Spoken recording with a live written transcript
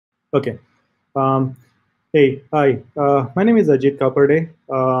Okay. Um, hey, hi. My name is Ajit Khaparde.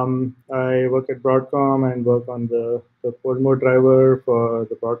 I work at Broadcom and work on the Podmore driver for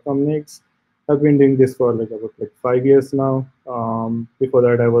the Broadcom NICs. I've been doing this for like about like 5 years now. Before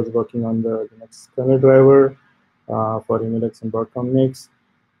that, I was working on the Linux kernel driver for Linux and Broadcom NICs.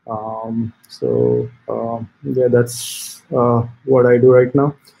 Yeah, that's what I do right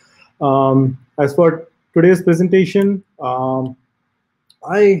now. As for today's presentation,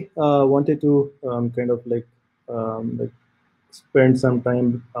 I wanted to kind of like spend some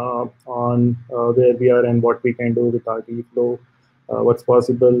time on where we are and what we can do with rteflow, what's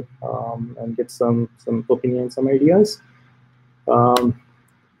possible, and get some opinions, some ideas. Um,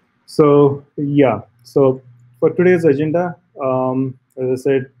 so for today's agenda, as I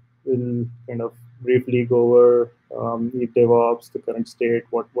said, we'll kind of briefly go over ethdevops, the current state,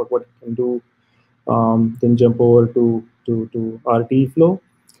 what it can do, then jump over to rteflow.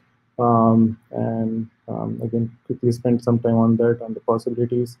 And again, quickly spend some time on that, on the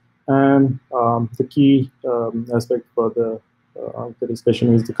possibilities. And the key aspect for the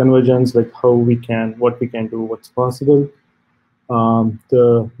discussion is the convergence, like how we can, what we can do, what's possible,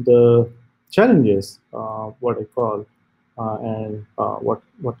 the challenges, what I call, and what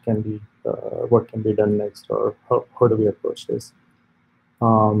can be done next, or how do we approach this.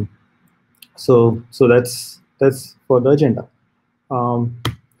 Um, so that's for the agenda. Um,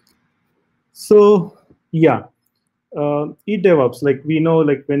 so yeah, ethdevops, like we know,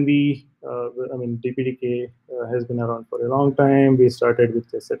 like when we, I mean, DPDK has been around for a long time. We started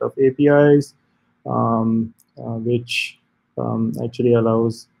with a set of APIs, which actually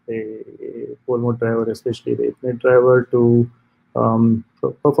allows a pole mode driver, especially the Ethernet driver, to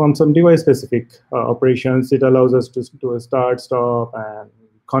perform some device-specific operations. It allows us to do a start, stop, and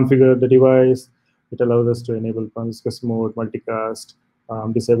configure the device. It allows us to enable promiscuous mode, multicast,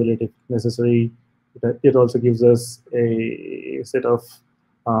 disable it if necessary. It also gives us a set of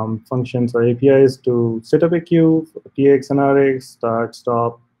functions or APIs to set up a queue, TX and RX, start,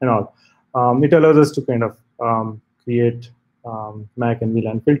 stop, and all. It allows us to kind of create MAC and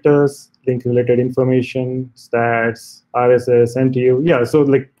VLAN filters, link-related information, stats, RSS, MTU. Yeah, so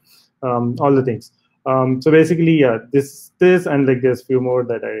like all the things. So basically, yeah, this and like there's few more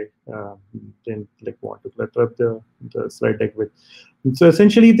that I didn't like want to clutter up the slide deck with. So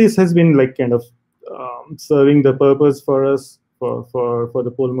essentially, this has been like kind of serving the purpose for us for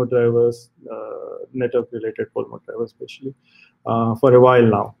the pole mode drivers, network related pole mode drivers, especially for a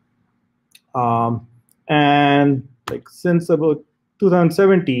while now. And like since about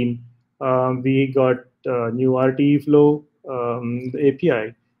 2017, we got new rteflow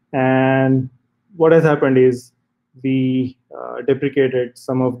API, and what has happened is we deprecated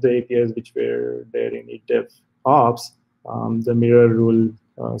some of the APIs which were there in ethdevops, the mirror rule,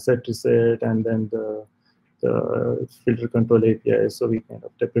 set reset, and then the filter control API. So we kind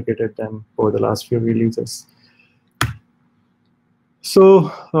of deprecated them over the last few releases.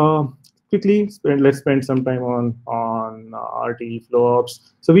 So quickly, let's spend some time on rteflow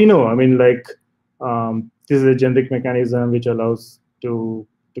ops. So we know, I mean, like this is a generic mechanism which allows to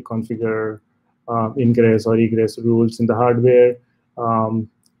configure ingress or egress rules in the hardware.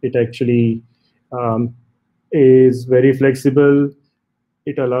 It actually is very flexible.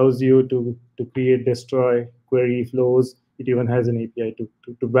 It allows you to create, destroy query flows. It even has an API to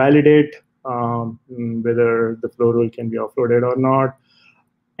validate whether the flow rule can be offloaded or not.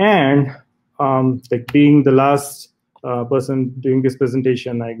 And like being the last person doing this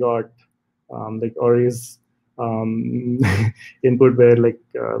presentation, I got like Ori's input where like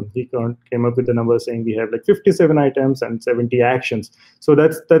he came up with the number saying we have like 57 items and 70 actions. So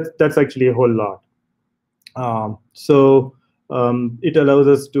that's actually a whole lot. It allows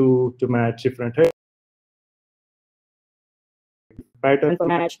us to match different patterns for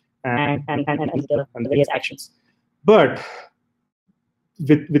match and the various actions. But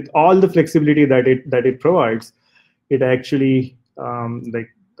with all the flexibility that it provides, it actually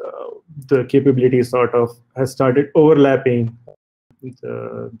the capability sort of has started overlapping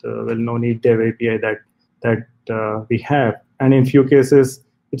the well-known ethdev API that we have, and in few cases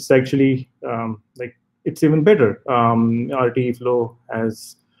it's actually like it's even better. rteflow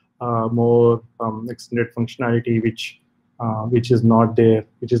has more extended functionality which is not there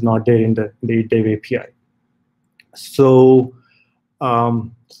in the ethdev API. So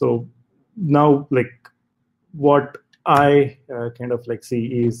now like what I kind of like see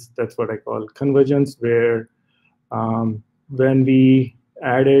is that's what I call convergence, where when we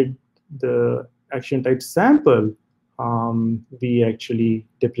added the action type sample, we actually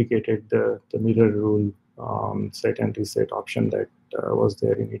deprecated the mirror rule set and reset option that was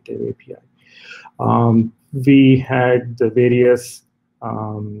there in ethdev API. We had the various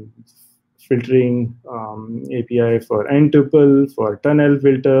filtering API for n-tuple, for tunnel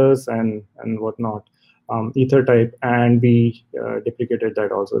filters, and whatnot, ether type, and we deprecated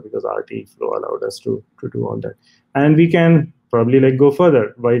that also because rteflow allowed us to do all that. And we can probably like go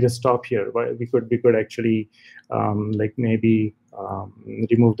further. Why just stop here? Why we could actually like maybe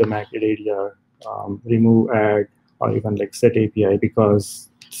remove the MAC area, remove add, or even like set API, because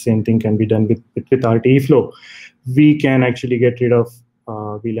same thing can be done with rteflow. We can actually get rid of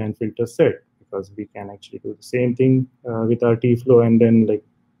VLAN filter set, because we can actually do the same thing with rteflow, and then like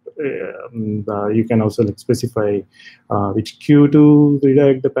you can also like specify which queue to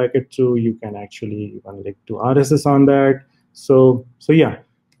redirect the packet to. You can actually even like do RSS on that. So yeah,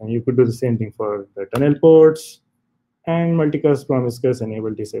 and you could do the same thing for the tunnel ports and multicast, promiscuous,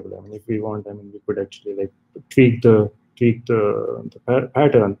 enable, disable. I mean, if we want, I mean, we could actually like tweak the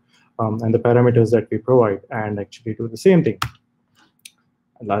pattern and the parameters that we provide, and actually do the same thing.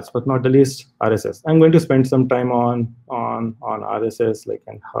 And last but not the least, RSS. I'm going to spend some time on RSS, like,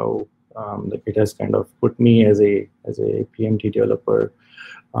 and how like it has kind of put me as a PMD developer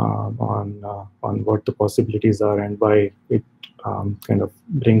on what the possibilities are, and why it kind of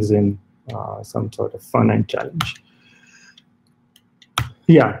brings in some sort of fun and challenge.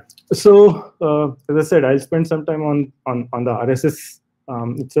 Yeah. So as I said, I'll spend some time on the RSS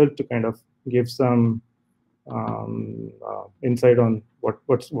itself to kind of give some insight on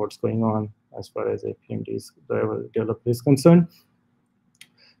what's going on as far as a PMD's developer is concerned.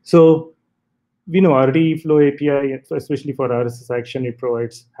 So we know rteflow API, especially for RSS action, it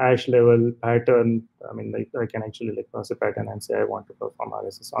provides hash level pattern. I mean, like I can actually like pass a pattern and say I want to perform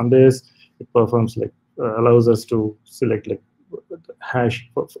RSS on this. It performs like allows us to select like hash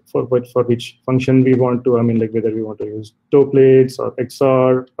for which function we want to. I mean, like whether we want to use toplates or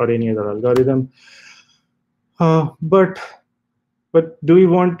XOR or any other algorithm. But do we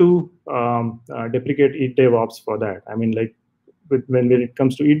want to deprecate ethdevops for that? I mean, like when it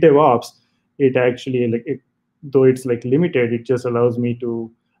comes to ethdevops, it actually like though it's like limited, it just allows me to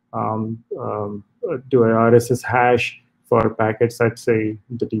do a RSS hash for packets that say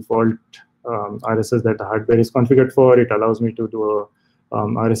the default RSS that the hardware is configured for. It allows me to do a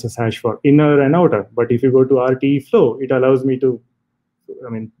RSS hash for inner and outer. But if you go to rteflow, it allows me to, I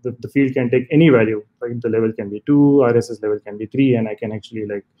mean, the field can take any value. Like the level can be 2, RSS level can be 3, and I can actually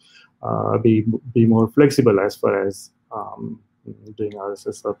like be more flexible as far as doing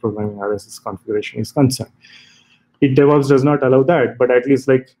RSS or programming RSS configuration is concerned. ethdevops does not allow that, but at least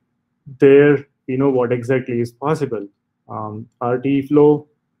like there we know what exactly is possible. rteflow,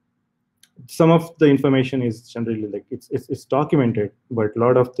 some of the information is generally like it's documented, but a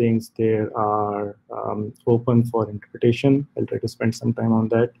lot of things there are open for interpretation. I'll try to spend some time on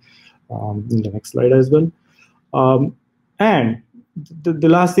that in the next slide as well. And the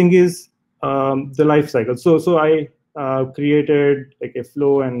last thing is the life cycle. So I created like a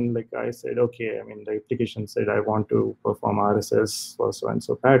flow, and like I said, okay, I mean the application said I want to perform RSS for so and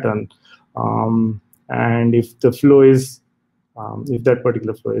so pattern, and if the flow is if that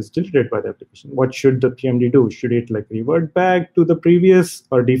particular flow is deleted by the application, what should the PMD do? Should it like revert back to the previous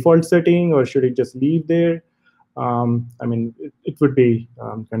or default setting, or should it just leave there? I mean, it would be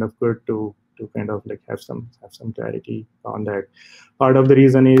kind of good to kind of like have some clarity on that. Part of the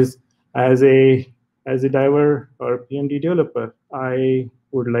reason is as a diver or PMD developer, I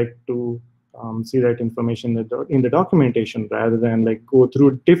would like to see that information in the documentation rather than like go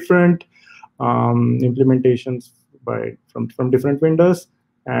through different implementations from different vendors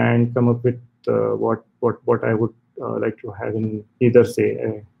and come up with what I would like to have in either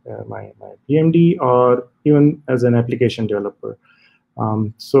say my PMD or even as an application developer.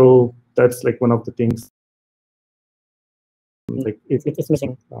 So that's like one of the things like it's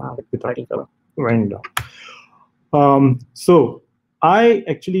missing with rteflow right now. So I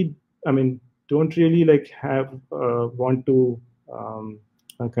actually, I mean, don't really like have want to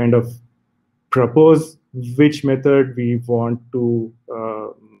kind of propose which method we want to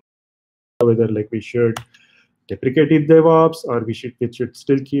whether like we should deprecate ethdevops or we should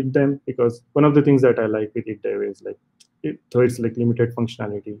still keep them, because one of the things that I like with ethdev is like though it's like limited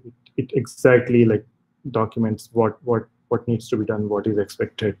functionality, it exactly like documents what needs to be done, what is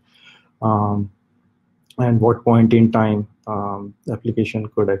expected, and what point in time application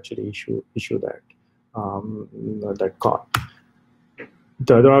could actually issue that that call.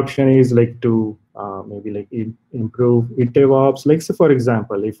 The other option is like to maybe like improve ethdevops. Like, so for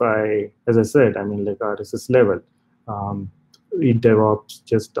example, if as I said, I mean like RSS level, ethdevops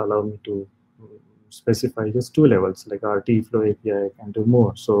just allow me to specify just 2 levels, like rteflow API can do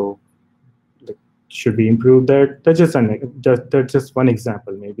more. So like, should we improve that? That's just one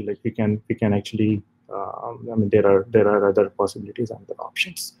example. Maybe like we can actually. I mean, there are other possibilities and other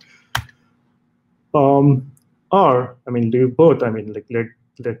options. Or I mean, do both. I mean, like let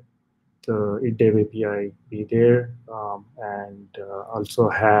the ethdev API be there, and also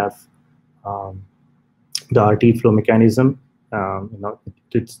have the rteflow mechanism,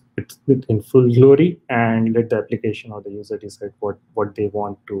 it's in full glory, and let the application or the user decide what they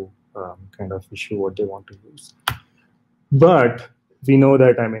want to kind of issue, what they want to use. But we know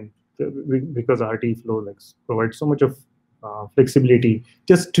that, I mean, because rteflow like provides so much of flexibility,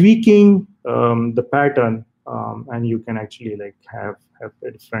 just tweaking the pattern, and you can actually like have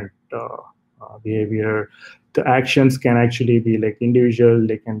a different behavior. The actions can actually be like individual,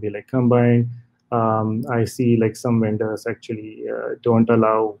 they can be like combined. I see like some vendors actually don't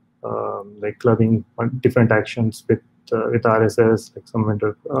allow like clubbing different actions with RSS. Like some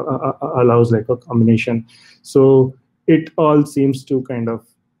vendor allows like a combination. So it all seems to kind of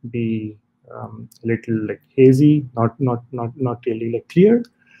be a little like hazy, not really like clear.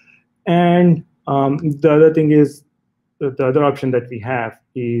 And the other thing is, the other option that we have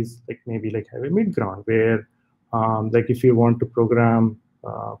is like maybe like have a mid ground where like if you want to program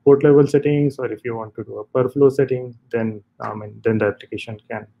port level settings, or if you want to do a per flow setting, then then the application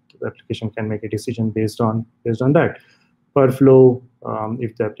can make a decision based on that. Per flow,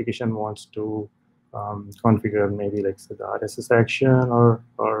 if the application wants to configure maybe like say the RSS action or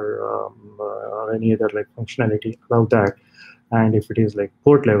any other like functionality, allow that. And if it is like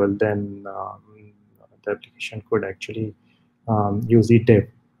port level, then the application could actually use ethdev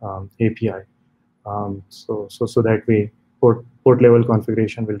API. So that way, port level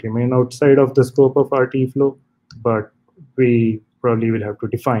configuration will remain outside of the scope of rteflow, but we probably will have to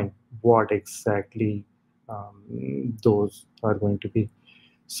define what exactly those are going to be.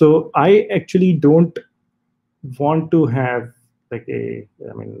 So I actually don't want to have like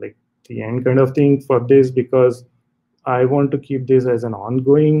like the end kind of thing for this, because I want to keep this as an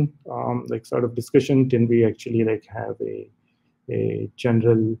ongoing like sort of discussion till we actually like have a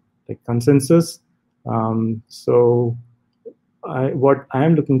general like consensus. So what I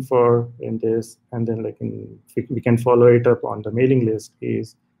am looking for in this, and then like we can follow it up on the mailing list,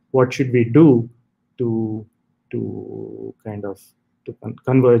 is what should we do to kind of to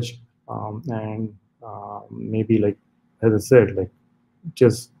converge, and maybe like, as I said, like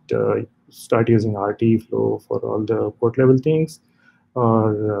just start using rteflow for all the port level things,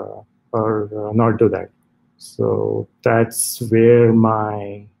 or not do that. So that's where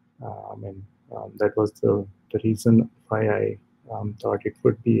my that was the reason why I thought it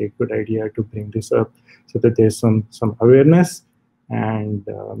would be a good idea to bring this up, so that there's some awareness, and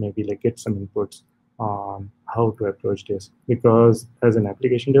maybe like get some inputs on how to approach this. Because as an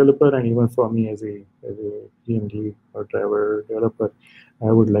application developer, and even for me as a PMD or driver developer,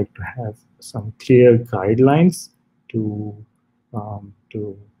 I would like to have some clear guidelines to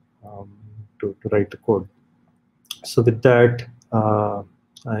write the code. So with that,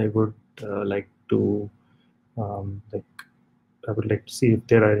 I would like to I would like to see if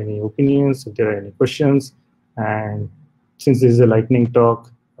there are any opinions, if there are any questions. And since this is a lightning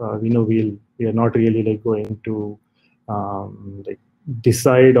talk, we know we are not really like going to like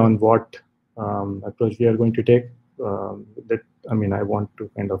decide on what approach we are going to take. I want to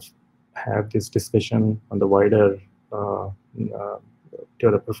kind of have this discussion on the wider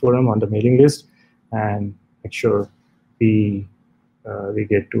developer forum, on the mailing list, and make sure we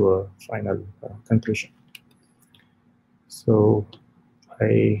get to a final conclusion. So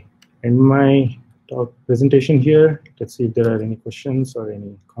I end my talk presentation here. Let's see if there are any questions or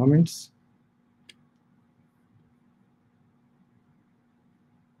any comments.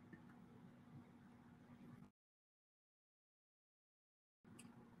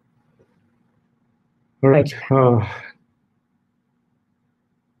 All right.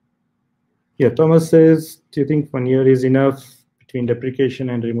 Yeah, Thomas says, do you think 1 year is enough between deprecation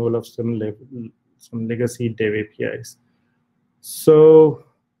and removal of some legacy dev APIs? So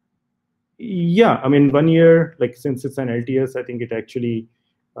yeah, I mean, 1 year, like since it's an LTS, I think it actually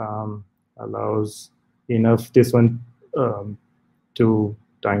allows enough this one to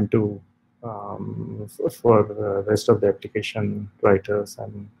time to for the rest of the application writers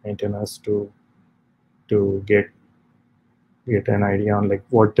and maintainers to get an idea on like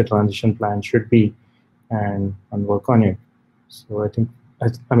what the transition plan should be, and work on it. So I think,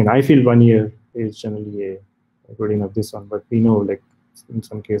 I feel 1 year is generally a good enough this one, but we know like in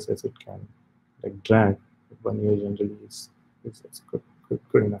some cases it can like drag. 1 year generally is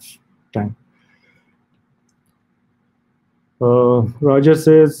good enough time. Roger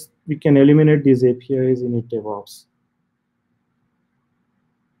says we can eliminate these APIs in ethdevops.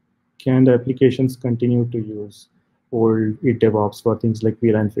 Can the applications continue to use old ethdevops for things like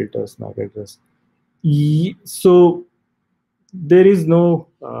VLAN filters, MAC address? So there is no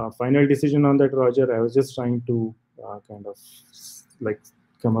final decision on that, Roger. I was just trying to kind of like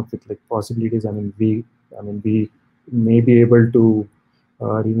come up with like possibilities. I mean, we may be able to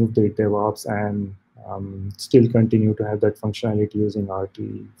remove the ethdevops and still continue to have that functionality using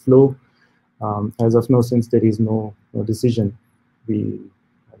rteflow. As of now, since there is no decision,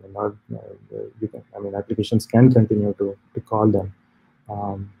 applications can continue to call them.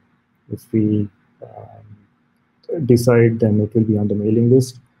 If we decide, then it will be on the mailing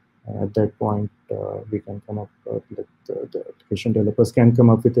list. At that point, we can come up with the application developers can come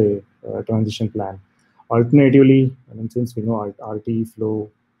up with a transition plan. Alternatively, since we know rteflow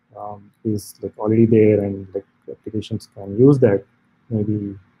is like already there and like applications can use that,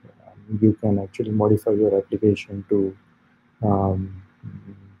 maybe you can actually modify your application to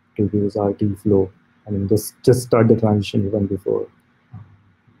use rteflow. Just start the transition even before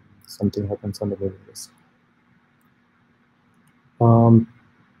something happens on the mailing list.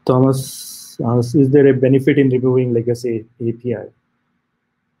 Thomas asks, is there a benefit in removing legacy API?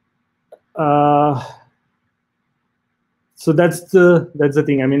 So that's the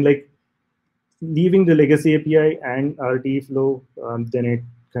thing. I mean, like leaving the legacy API and rteflow, then it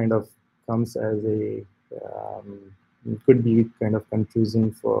kind of comes as a it could be kind of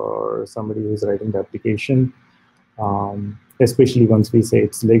confusing for somebody who's writing the application, especially once we say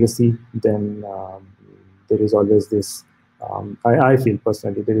it's legacy. Then there is always this. I feel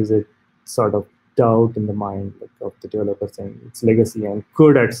personally there is a sort of doubt in the mind of the developer saying it's legacy and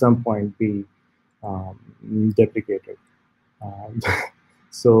could at some point be deprecated.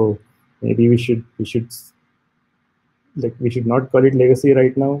 So maybe we should not call it legacy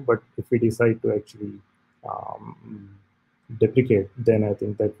right now, but if we decide to actually deprecate, then I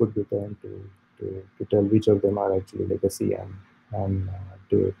think that would be time to tell which of them are actually legacy and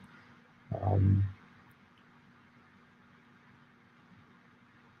do it.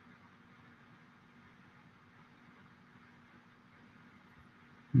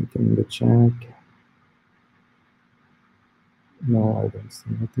 Anything in the chat? No, I don't see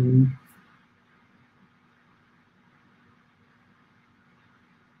anything.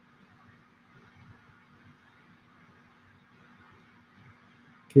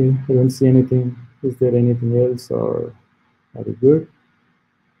 Okay, I don't see anything. Is there anything else, or are we good?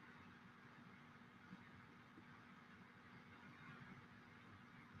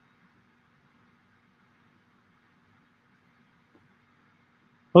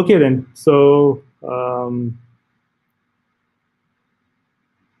 Okay then. So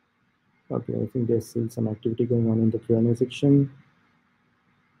okay, I think there's still some activity going on in the Q&A section.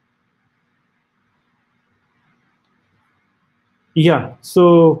 Yeah.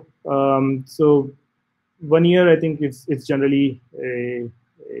 So so 1 year, I think it's generally a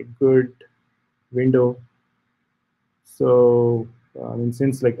good window. So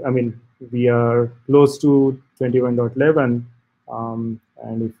since we are close to 21.11,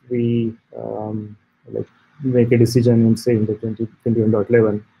 and if we make a decision in say in the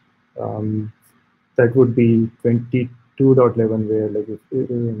 21.11, that would be 22.11, where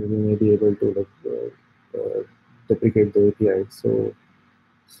we may be able to deprecate the API.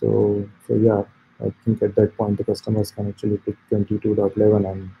 So yeah, I think at that point the customers can actually pick 22.11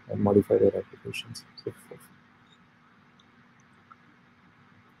 and modify their applications. So,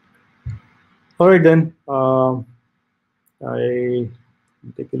 all right then, I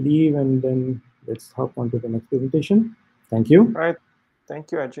take a leave and then let's hop on to the next presentation. Thank you. All right.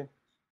 Thank you, Ajit.